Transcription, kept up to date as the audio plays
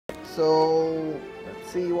So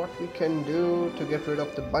let's see what we can do to get rid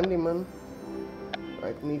of the Bundyman.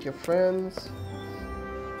 Right, meet your friends.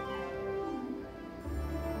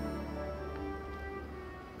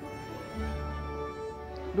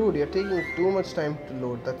 Dude, you're taking too much time to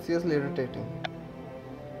load. That's seriously irritating.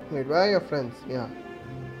 Wait, where are your friends? Yeah.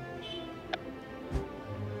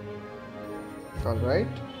 Alright.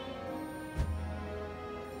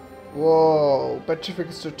 Whoa,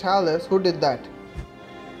 Petrificus Totalis. Who did that?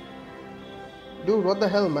 Dude, what the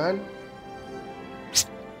hell, man?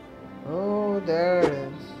 Oh, there it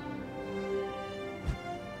is.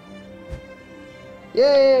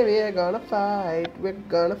 Yay, we're gonna fight. We're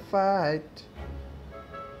gonna fight.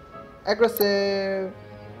 Aggressive.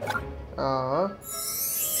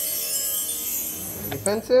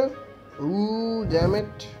 Defensive. Ooh, damn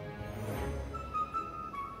it.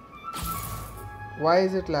 Why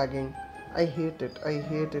is it lagging? I hate it. I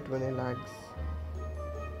hate it when it lags.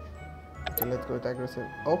 Okay, let's go with aggressive.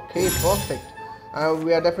 Okay, perfect.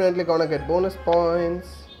 We are definitely gonna get bonus points.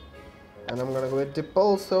 And I'm gonna go with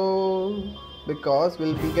Depulso because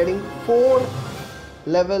we'll be getting 4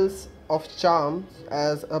 levels of charms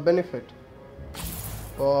as a benefit.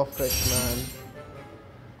 Perfect, man.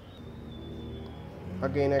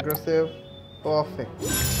 Again aggressive. Perfect.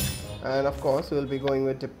 And of course we'll be going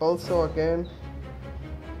with Depulso again.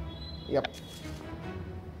 Yep.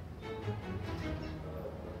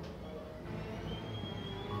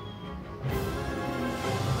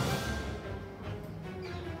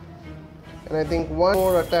 And I think one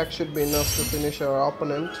more attack should be enough to finish our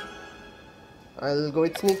opponent. I'll go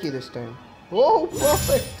with Sneaky this time. Whoa,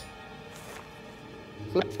 perfect!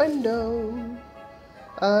 Flipendo!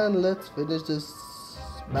 And let's finish this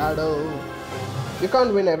battle. You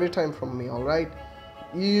can't win every time from me, alright?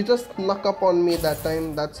 You just snuck up on me that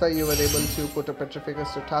time. That's why you were able to put a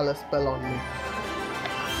Petrificus Totalis spell on me.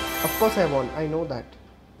 Of course I won, I know that.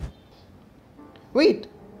 Wait!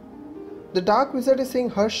 The Dark Wizard is saying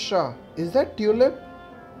Harsha. Is that Tulip?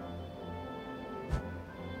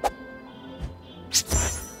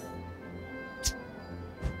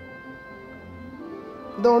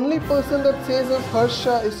 The only person that says is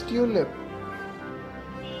Harsha is Tulip.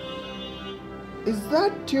 Is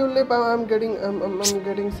that Tulip? I'm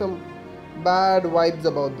getting some bad vibes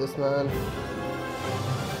about this, man.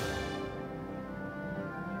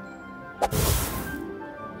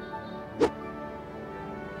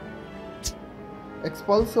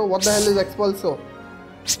 Expulso? What the hell is Expulso?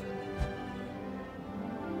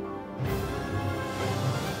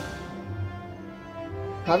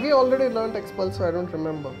 Have you already learned Expulso? I don't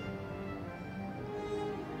remember.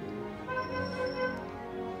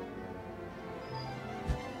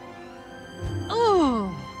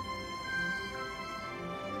 Oh.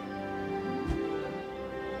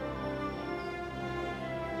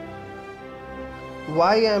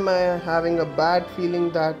 Why am I having a bad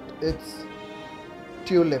feeling that it's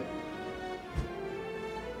Tulip?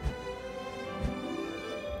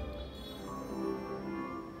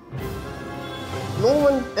 No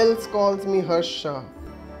one else calls me Harsha.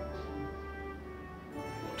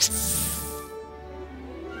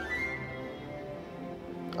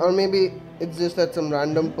 Or maybe it's just that some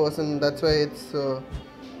random person, that's why it's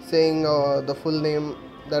saying the full name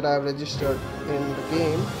that I've registered in the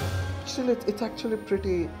game. Still, it's actually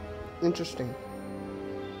pretty interesting.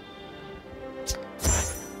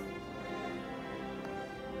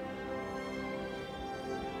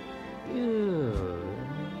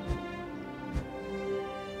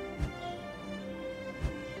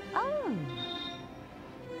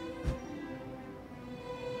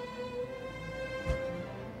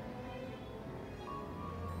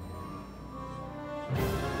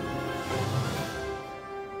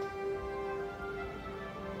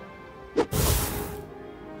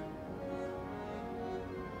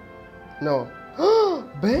 No.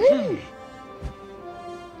 Ben!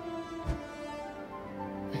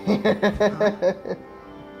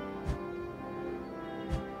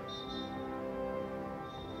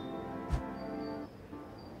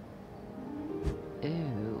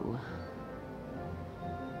 Ew.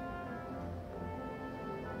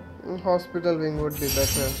 Hospital wing would be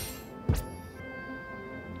better.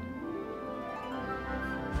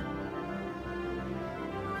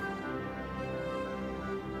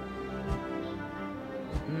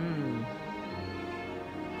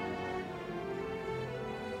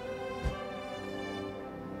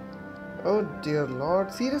 Oh dear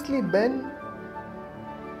lord, seriously Ben?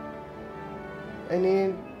 I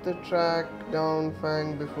need the track down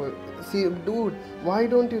Fang before... See dude, why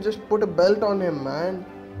don't you just put a belt on him, man?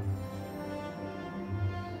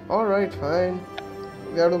 Alright, fine.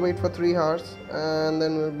 we have to wait for 3 hours, and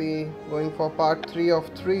then we'll be going for part 3 of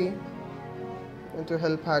 3 and to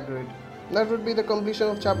help Hagrid. That would be the completion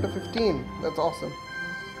of chapter 15. That's awesome.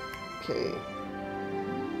 Okay.